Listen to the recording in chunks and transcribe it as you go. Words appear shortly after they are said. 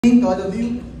To all of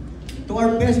you, to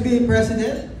our PSBA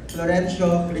President,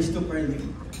 Florencio Christopher Lee,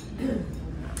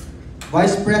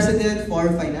 Vice President for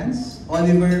Finance,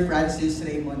 Oliver Francis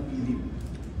Raymond Philip,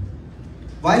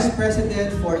 Vice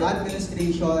President for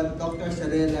Administration, Dr.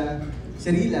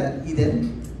 Cirilla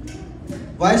Eden,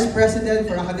 Vice President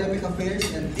for Academic Affairs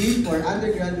and Dean for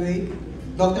Undergraduate,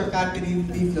 Dr. Catherine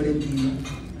P. Florentino,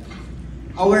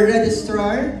 our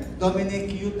Registrar,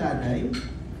 Dominic U. Taday,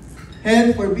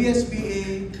 Head for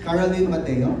PSBA, Caroline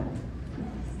Mateo,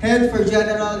 Head for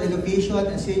General Education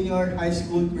and Senior High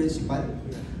School Principal,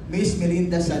 Ms.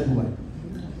 Melinda San Juan,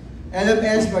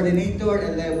 LMS Coordinator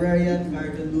and Librarian,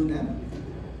 Carden Luna,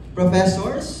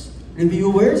 Professors,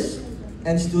 Reviewers,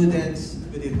 and Students,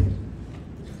 good evening.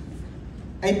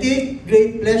 I take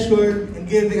great pleasure in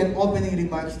giving an opening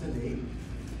remarks today,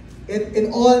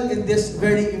 in this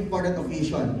very important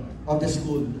occasion of the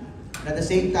school, and at the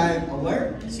same time,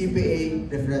 our CPA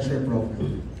refresher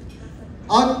program.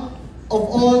 Out of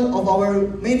all of our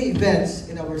many events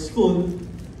in our school,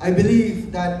 I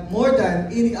believe that more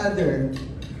than any other,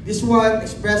 this one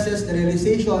expresses the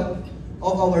realization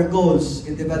of our goals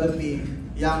in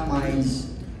developing young minds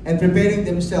and preparing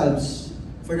themselves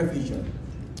for the future.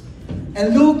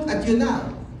 And look at you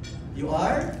now. You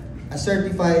are a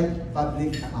certified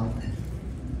public accountant.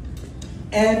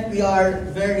 And we are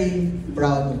very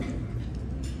proud of you.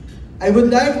 I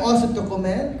would like also to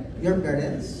commend your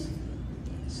parents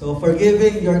for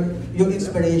giving your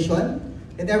inspiration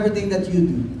in everything that you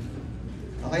do.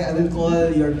 Okay, I will call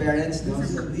your parents now,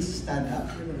 so please stand up.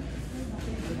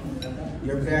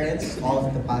 Your parents, all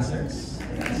of the passers.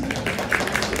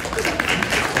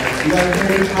 We are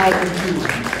very proud of you.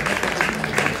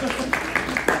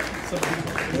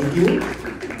 Thank you.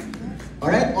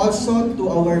 Alright, also to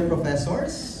our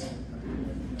professors,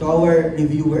 to our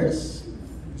reviewers.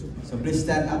 So please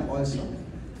stand up also.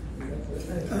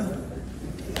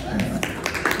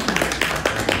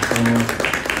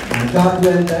 Job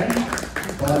well done,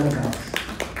 all of us.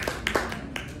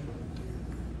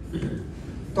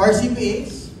 To our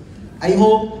CPAs, I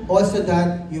hope also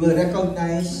that you will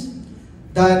recognize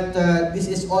that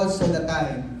this is also the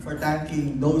time for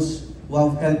thanking those who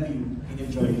have helped you in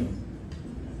your journey.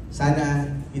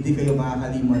 Sana hindi kayo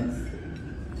makakalimot.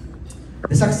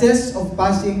 The success of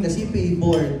passing the CPA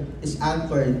board is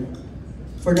anchored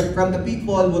from the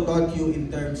people who taught you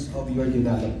in terms of your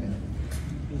development.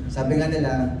 Sabi nga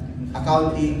nila,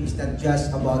 accounting is not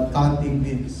just about counting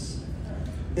bins.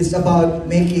 It's about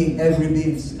making every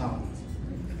bins count.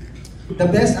 The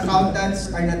best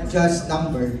accountants are not just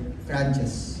number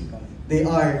crunches. They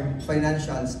are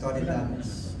financial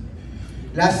storytellers.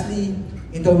 Lastly,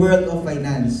 in the world of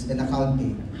finance and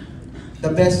accounting, the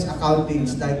best accounting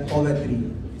is like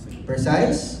poetry,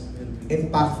 precise,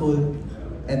 impactful,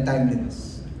 and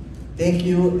timeliness. Thank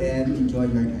you and enjoy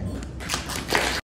your night.